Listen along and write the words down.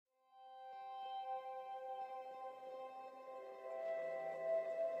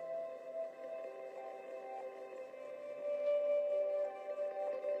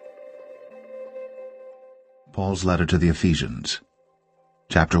Paul's letter to the Ephesians,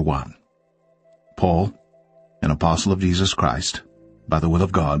 chapter 1. Paul, an apostle of Jesus Christ, by the will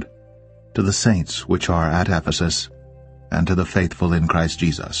of God, to the saints which are at Ephesus, and to the faithful in Christ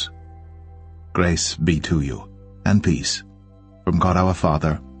Jesus. Grace be to you, and peace, from God our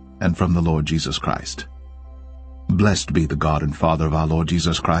Father, and from the Lord Jesus Christ. Blessed be the God and Father of our Lord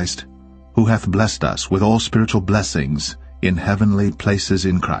Jesus Christ, who hath blessed us with all spiritual blessings in heavenly places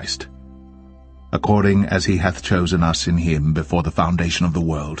in Christ, according as he hath chosen us in him before the foundation of the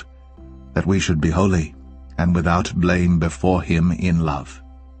world, that we should be holy and without blame before him in love,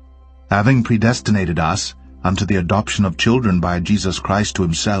 having predestinated us unto the adoption of children by Jesus Christ to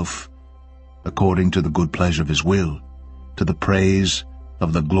himself, according to the good pleasure of his will, to the praise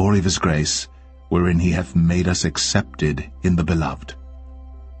of the glory of his grace, wherein he hath made us accepted in the Beloved,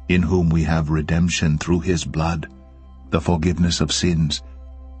 in whom we have redemption through his blood, the forgiveness of sins,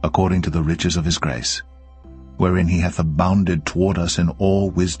 according to the riches of his grace, wherein he hath abounded toward us in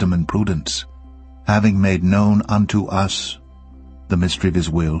all wisdom and prudence, having made known unto us the mystery of his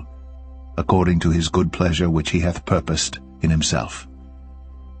will, according to his good pleasure which he hath purposed in himself,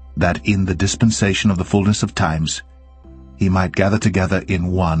 that in the dispensation of the fullness of times he might gather together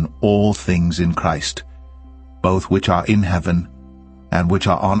in one all things in Christ, both which are in heaven and which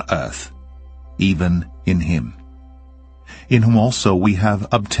are on earth, even in him, in whom also we have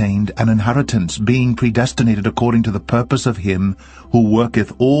obtained an inheritance, being predestinated according to the purpose of him who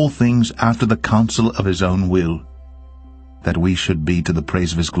worketh all things after the counsel of his own will, that we should be to the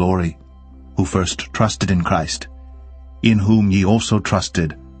praise of his glory, who first trusted in Christ, in whom ye also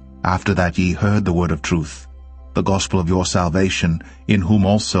trusted, after that ye heard the word of truth, the gospel of your salvation, in whom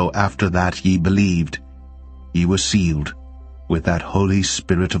also after that ye believed, ye were sealed with that Holy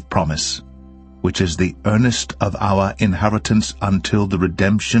Spirit of promise, which is the earnest of our inheritance until the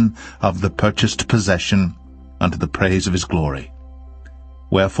redemption of the purchased possession, unto the praise of his glory.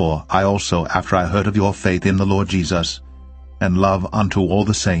 Wherefore I also, after I heard of your faith in the Lord Jesus, and love unto all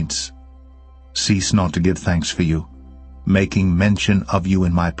the saints, cease not to give thanks for you, making mention of you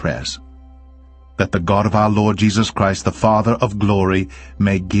in my prayers, that the God of our Lord Jesus Christ, the Father of glory,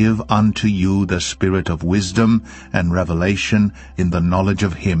 may give unto you the spirit of wisdom and revelation in the knowledge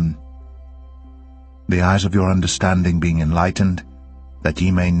of him, the eyes of your understanding being enlightened, that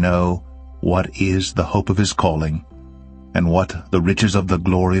ye may know what is the hope of his calling, and what the riches of the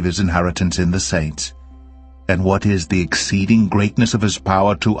glory of his inheritance in the saints, and what is the exceeding greatness of his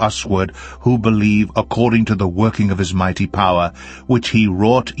power to usward, who believe, according to the working of his mighty power, which he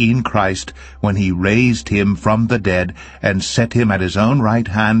wrought in Christ, when he raised him from the dead, and set him at his own right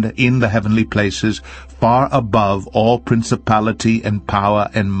hand in the heavenly places, far above all principality and power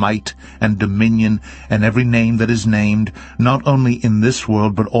and might and dominion, and every name that is named, not only in this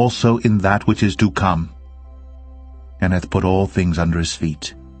world, but also in that which is to come, and hath put all things under his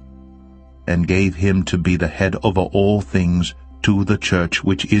feet, and gave him to be the head over all things to the church,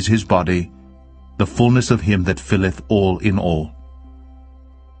 which is his body, the fullness of him that filleth all in all.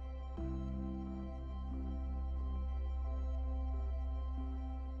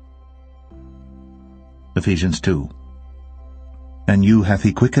 Ephesians 2. And you hath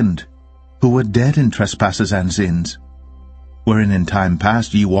he quickened, who were dead in trespasses and sins, wherein in time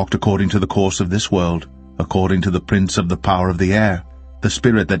past ye walked according to the course of this world, according to the prince of the power of the air, the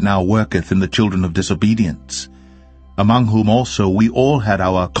spirit that now worketh in the children of disobedience, among whom also we all had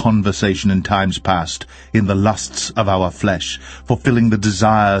our conversation in times past, in the lusts of our flesh, fulfilling the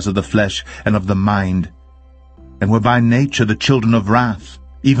desires of the flesh and of the mind, and were by nature the children of wrath,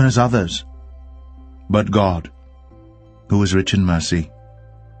 even as others. But God, who is rich in mercy,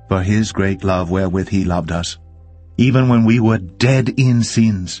 for his great love wherewith he loved us, even when we were dead in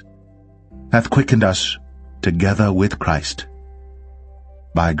sins, hath quickened us together with Christ.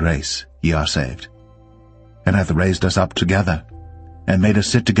 By grace ye are saved, and hath raised us up together, and made us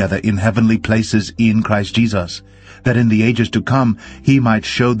sit together in heavenly places in Christ Jesus, that in the ages to come he might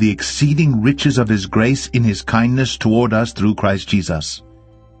show the exceeding riches of his grace in his kindness toward us through Christ Jesus.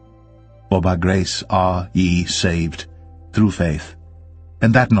 For by grace are ye saved, through faith,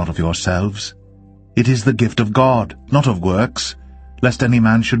 and that not of yourselves. It is the gift of God, not of works, lest any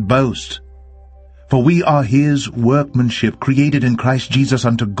man should boast. For we are his workmanship, created in Christ Jesus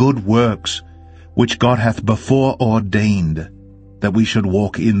unto good works, which God hath before ordained, that we should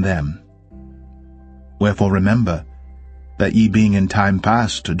walk in them. Wherefore remember, that ye being in time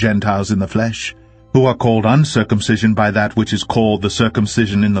past Gentiles in the flesh, who are called uncircumcision by that which is called the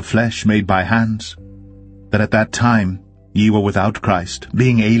circumcision in the flesh made by hands, that at that time ye were without Christ,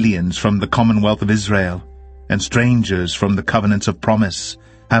 being aliens from the commonwealth of Israel, and strangers from the covenants of promise,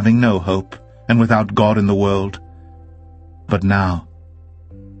 having no hope, and without God in the world. But now,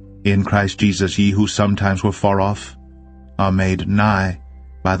 in Christ Jesus, ye who sometimes were far off are made nigh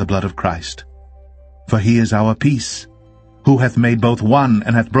by the blood of Christ. For he is our peace, who hath made both one,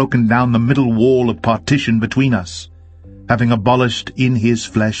 and hath broken down the middle wall of partition between us, having abolished in his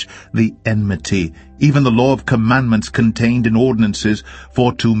flesh the enmity, even the law of commandments contained in ordinances,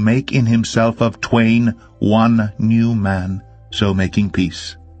 for to make in himself of twain one new man, so making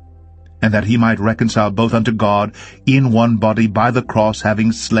peace, and that he might reconcile both unto God in one body by the cross,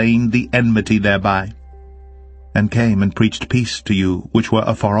 having slain the enmity thereby, and came and preached peace to you which were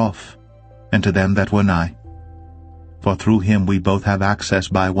afar off, and to them that were nigh. For through him we both have access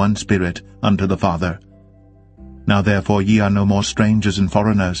by one Spirit unto the Father. Now therefore ye are no more strangers and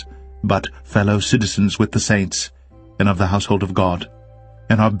foreigners, but fellow citizens with the saints, and of the household of God,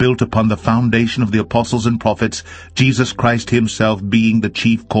 and are built upon the foundation of the apostles and prophets, Jesus Christ himself being the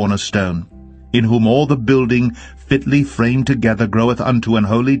chief cornerstone, in whom all the building fitly framed together groweth unto an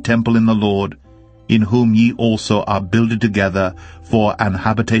holy temple in the Lord, in whom ye also are builded together for an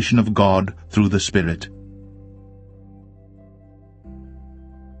habitation of God through the Spirit.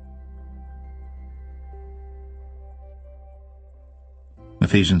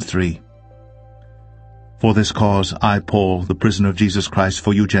 Ephesians 3. For this cause I, Paul, the prisoner of Jesus Christ,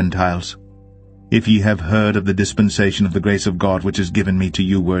 for you Gentiles, if ye have heard of the dispensation of the grace of God which is given me to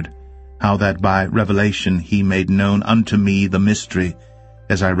you ward, how that by revelation he made known unto me the mystery,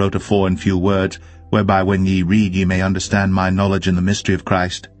 as I wrote afore in few words, whereby when ye read ye may understand my knowledge in the mystery of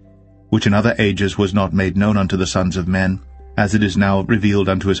Christ, which in other ages was not made known unto the sons of men, as it is now revealed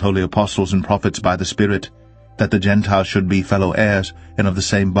unto his holy apostles and prophets by the Spirit, that the Gentiles should be fellow heirs, and of the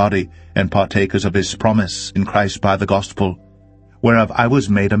same body, and partakers of his promise in Christ by the gospel, whereof I was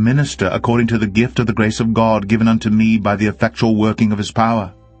made a minister according to the gift of the grace of God given unto me by the effectual working of his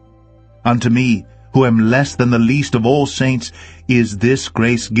power. Unto me, who am less than the least of all saints, is this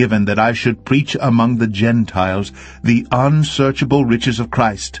grace given, that I should preach among the Gentiles the unsearchable riches of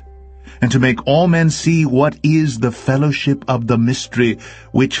Christ, and to make all men see what is the fellowship of the mystery,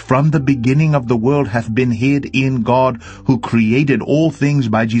 which from the beginning of the world hath been hid in God, who created all things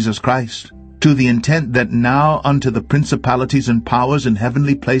by Jesus Christ, to the intent that now unto the principalities and powers in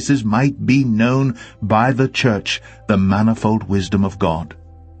heavenly places might be known by the church the manifold wisdom of God,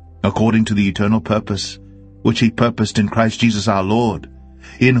 according to the eternal purpose, which he purposed in Christ Jesus our Lord,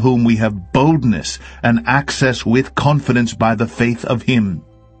 in whom we have boldness and access with confidence by the faith of him.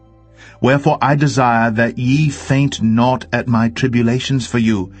 Wherefore I desire that ye faint not at my tribulations for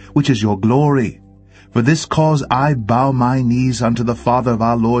you, which is your glory. For this cause I bow my knees unto the Father of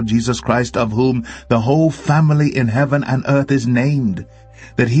our Lord Jesus Christ, of whom the whole family in heaven and earth is named,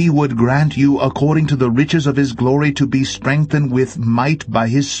 that he would grant you according to the riches of his glory to be strengthened with might by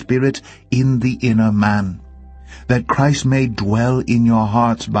his Spirit in the inner man, that Christ may dwell in your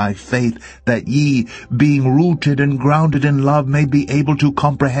hearts by faith, that ye, being rooted and grounded in love, may be able to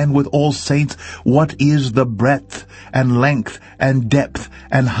comprehend with all saints what is the breadth and length and depth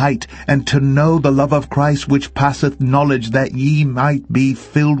and height, and to know the love of Christ which passeth knowledge, that ye might be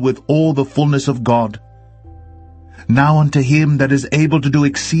filled with all the fullness of God. Now unto him that is able to do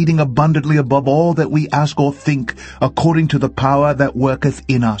exceeding abundantly above all that we ask or think, according to the power that worketh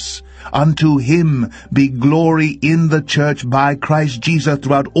in us, unto him be glory in the church by Christ Jesus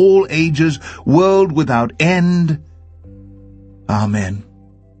throughout all ages, world without end. Amen.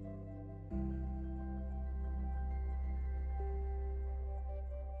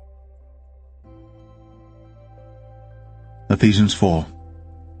 Ephesians 4.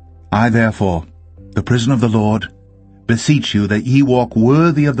 I therefore, the prisoner of the Lord, beseech you that ye walk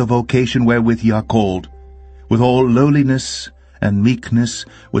worthy of the vocation wherewith ye are called, with all lowliness and meekness,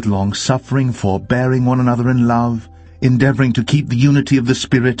 with long-suffering, forbearing one another in love, endeavoring to keep the unity of the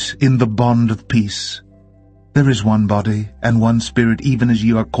Spirit in the bond of peace. There is one body, and one Spirit, even as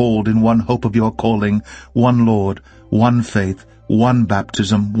ye are called in one hope of your calling, one Lord, one faith, one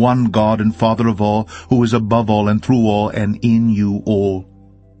baptism, one God and Father of all, who is above all and through all and in you all.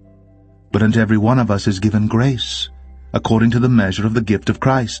 But unto every one of us is given grace, according to the measure of the gift of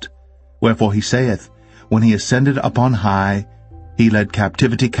Christ. Wherefore he saith, when he ascended upon high, he led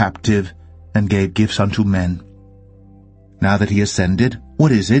captivity captive, and gave gifts unto men. Now that he ascended,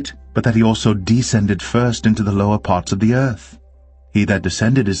 what is it, but that he also descended first into the lower parts of the earth? He that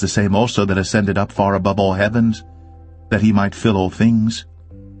descended is the same also that ascended up far above all heavens, that he might fill all things.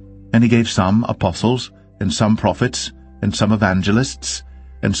 And he gave some apostles, and some prophets, and some evangelists,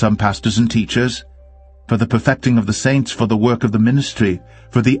 and some pastors and teachers, for the perfecting of the saints, for the work of the ministry,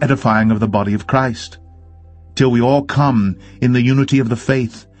 for the edifying of the body of Christ, till we all come in the unity of the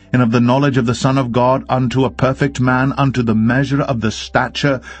faith, and of the knowledge of the Son of God, unto a perfect man, unto the measure of the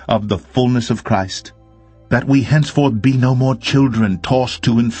stature of the fullness of Christ. That we henceforth be no more children, tossed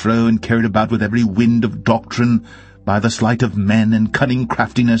to and fro, and carried about with every wind of doctrine, by the sleight of men and cunning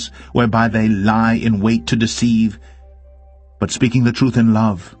craftiness, whereby they lie in wait to deceive. But speaking the truth in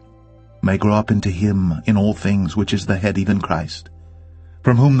love, may grow up into him in all things, which is the head, even Christ,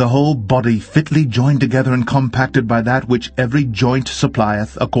 from whom the whole body, fitly joined together and compacted by that which every joint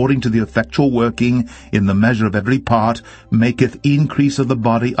supplieth, according to the effectual working in the measure of every part, maketh increase of the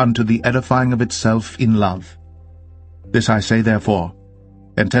body unto the edifying of itself in love. This I say therefore,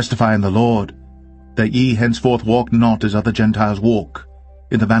 and testify in the Lord, that ye henceforth walk not as other Gentiles walk,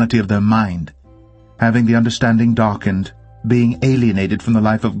 in the vanity of their mind, having the understanding darkened, being alienated from the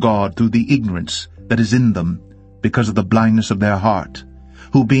life of God through the ignorance that is in them, because of the blindness of their heart,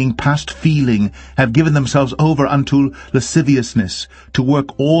 who being past feeling have given themselves over unto lasciviousness, to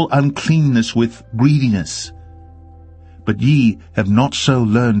work all uncleanness with greediness. But ye have not so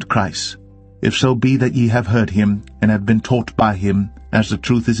learned Christ, if so be that ye have heard him, and have been taught by him, as the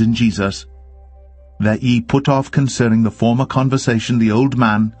truth is in Jesus, that ye put off concerning the former conversation the old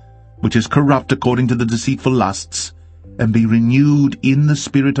man, which is corrupt according to the deceitful lusts, and be renewed in the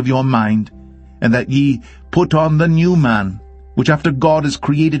spirit of your mind, and that ye put on the new man, which after God is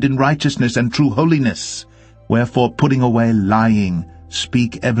created in righteousness and true holiness. Wherefore, putting away lying,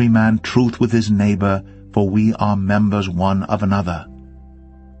 speak every man truth with his neighbor, for we are members one of another.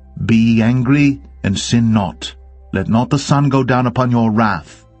 Be ye angry, and sin not. Let not the sun go down upon your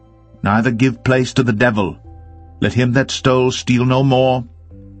wrath. Neither give place to the devil. Let him that stole steal no more,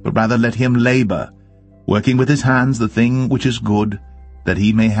 but rather let him labor, working with his hands the thing which is good, that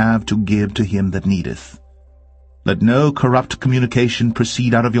he may have to give to him that needeth. Let no corrupt communication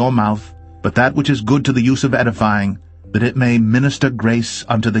proceed out of your mouth, but that which is good to the use of edifying, that it may minister grace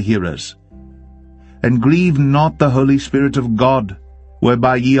unto the hearers. And grieve not the Holy Spirit of God,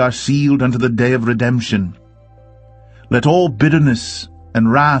 whereby ye are sealed unto the day of redemption. Let all bitterness,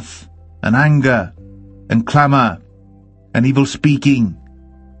 and wrath, and anger, and clamour, and evil speaking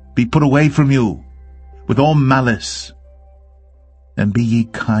be put away from you, with all malice. And be ye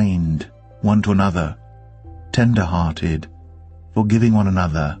kind one to another, tender-hearted, forgiving one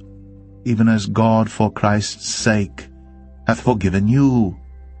another, even as God for Christ's sake hath forgiven you.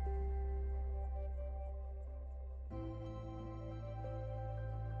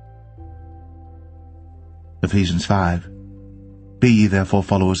 Ephesians 5. Be ye therefore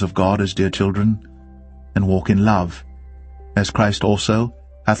followers of God as dear children, and walk in love, as Christ also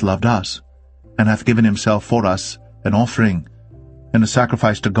hath loved us, and hath given himself for us an offering, and a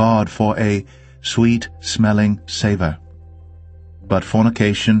sacrifice to God for a sweet-smelling savour. But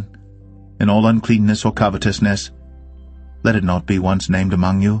fornication, and all uncleanness or covetousness, let it not be once named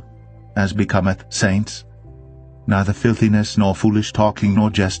among you, as becometh saints, neither filthiness, nor foolish talking, nor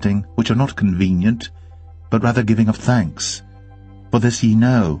jesting, which are not convenient, but rather giving of thanks. For this ye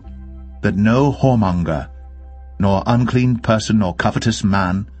know, that no whoremonger, nor unclean person, nor covetous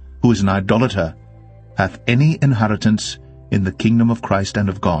man, who is an idolater, hath any inheritance in the kingdom of Christ and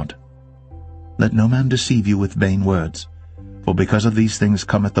of God. Let no man deceive you with vain words, for because of these things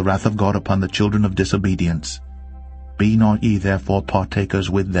cometh the wrath of God upon the children of disobedience. Be not ye therefore partakers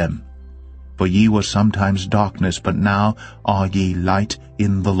with them. For ye were sometimes darkness, but now are ye light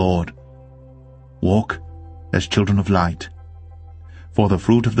in the Lord. Walk as children of light. For the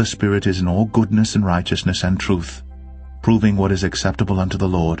fruit of the Spirit is in all goodness and righteousness and truth, proving what is acceptable unto the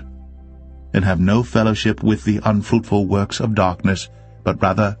Lord. And have no fellowship with the unfruitful works of darkness, but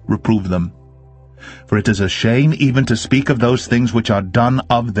rather reprove them. For it is a shame even to speak of those things which are done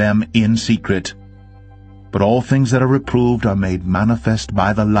of them in secret. But all things that are reproved are made manifest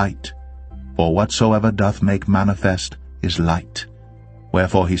by the light. For whatsoever doth make manifest is light.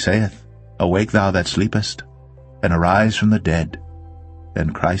 Wherefore he saith, Awake thou that sleepest, and arise from the dead,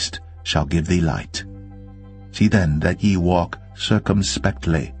 and Christ shall give thee light. See then that ye walk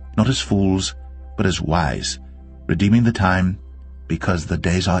circumspectly, not as fools, but as wise, redeeming the time, because the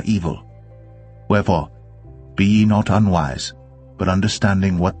days are evil. Wherefore, be ye not unwise, but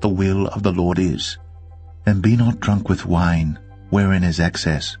understanding what the will of the Lord is. And be not drunk with wine, wherein is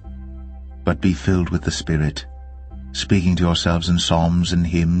excess, but be filled with the Spirit, speaking to yourselves in psalms and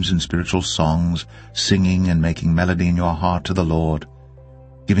hymns and spiritual songs, singing and making melody in your heart to the Lord,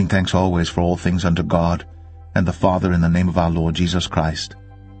 giving thanks always for all things unto God and the Father in the name of our Lord Jesus Christ,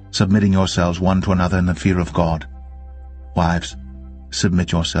 submitting yourselves one to another in the fear of God. Wives,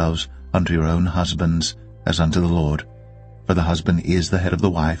 submit yourselves unto your own husbands as unto the Lord. For the husband is the head of the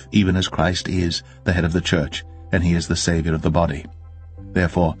wife, even as Christ is the head of the church, and he is the Saviour of the body.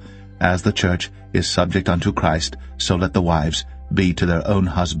 Therefore, as the church is subject unto Christ, so let the wives be to their own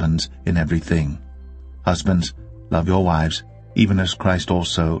husbands in everything. Husbands, love your wives, even as Christ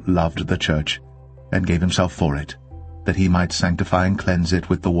also loved the church, and gave himself for it, that he might sanctify and cleanse it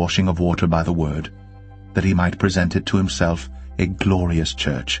with the washing of water by the word, that he might present it to himself a glorious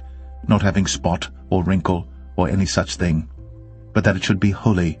church, not having spot or wrinkle or any such thing, but that it should be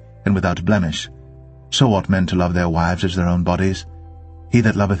holy and without blemish. So ought men to love their wives as their own bodies. He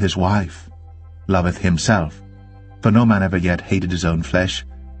that loveth his wife loveth himself. For no man ever yet hated his own flesh,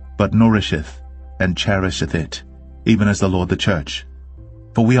 but nourisheth and cherisheth it, even as the Lord the church.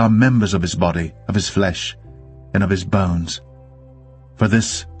 For we are members of his body, of his flesh, and of his bones. For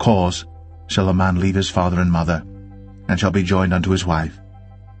this cause shall a man leave his father and mother, and shall be joined unto his wife,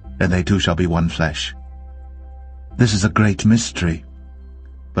 and they two shall be one flesh. This is a great mystery,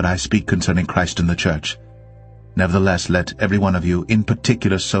 but I speak concerning Christ and the church. Nevertheless, let every one of you in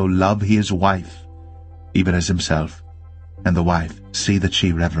particular so love his wife, even as himself, and the wife see that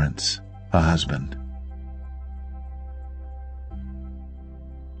she reverence her husband.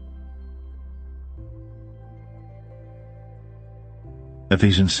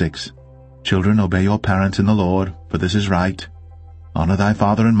 Ephesians 6. Children, obey your parents in the Lord, for this is right. Honor thy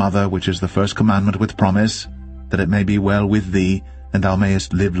father and mother, which is the first commandment with promise, that it may be well with thee, and thou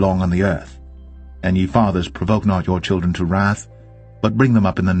mayest live long on the earth. And ye fathers, provoke not your children to wrath, but bring them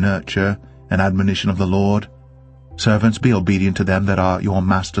up in the nurture and admonition of the Lord. Servants, be obedient to them that are your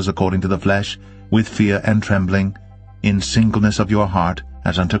masters according to the flesh, with fear and trembling, in singleness of your heart,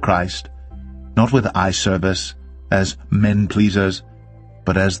 as unto Christ, not with eye service, as men pleasers,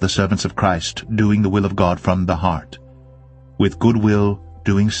 but as the servants of Christ, doing the will of God from the heart, with good will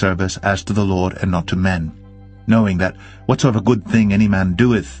doing service as to the Lord and not to men, knowing that whatsoever good thing any man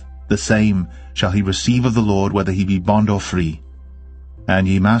doeth, the same shall he receive of the Lord, whether he be bond or free. And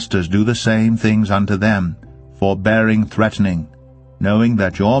ye masters, do the same things unto them, forbearing, threatening, knowing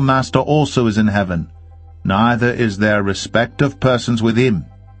that your master also is in heaven, neither is there respect of persons with him.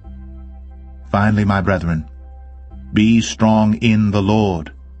 Finally, my brethren, be strong in the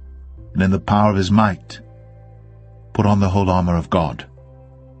Lord, and in the power of his might. Put on the whole armor of God,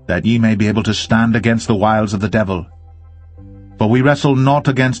 that ye may be able to stand against the wiles of the devil. For we wrestle not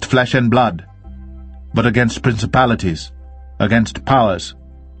against flesh and blood, but against principalities, against powers,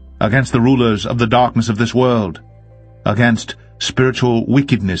 against the rulers of the darkness of this world, against spiritual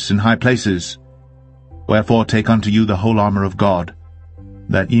wickedness in high places. Wherefore take unto you the whole armor of God,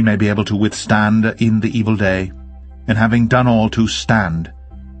 that ye may be able to withstand in the evil day, and having done all to stand.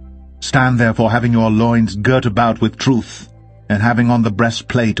 Stand therefore, having your loins girt about with truth, and having on the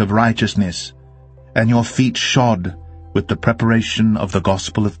breastplate of righteousness, and your feet shod with the preparation of the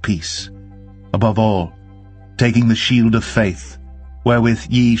gospel of peace. Above all, taking the shield of faith, wherewith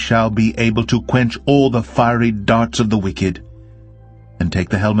ye shall be able to quench all the fiery darts of the wicked, and take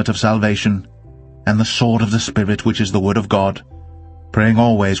the helmet of salvation, and the sword of the Spirit, which is the word of God, praying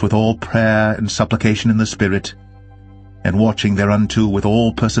always with all prayer and supplication in the Spirit, and watching thereunto with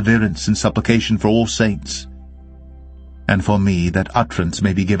all perseverance and supplication for all saints, and for me, that utterance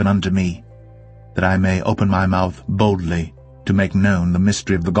may be given unto me, that I may open my mouth boldly to make known the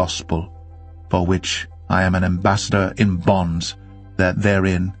mystery of the gospel, for which I am an ambassador in bonds, that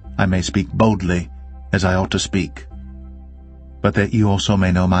therein I may speak boldly as I ought to speak. But that you also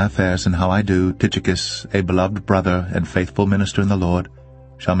may know my affairs and how I do, Tychicus, a beloved brother and faithful minister in the Lord,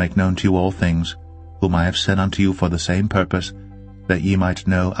 shall make known to you all things, whom I have sent unto you for the same purpose, that ye might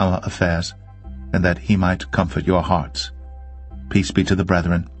know our affairs, and that he might comfort your hearts. Peace be to the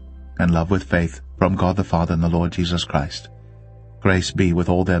brethren, and love with faith, from God the Father and the Lord Jesus Christ. Grace be with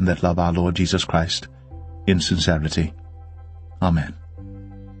all them that love our Lord Jesus Christ, in sincerity. Amen.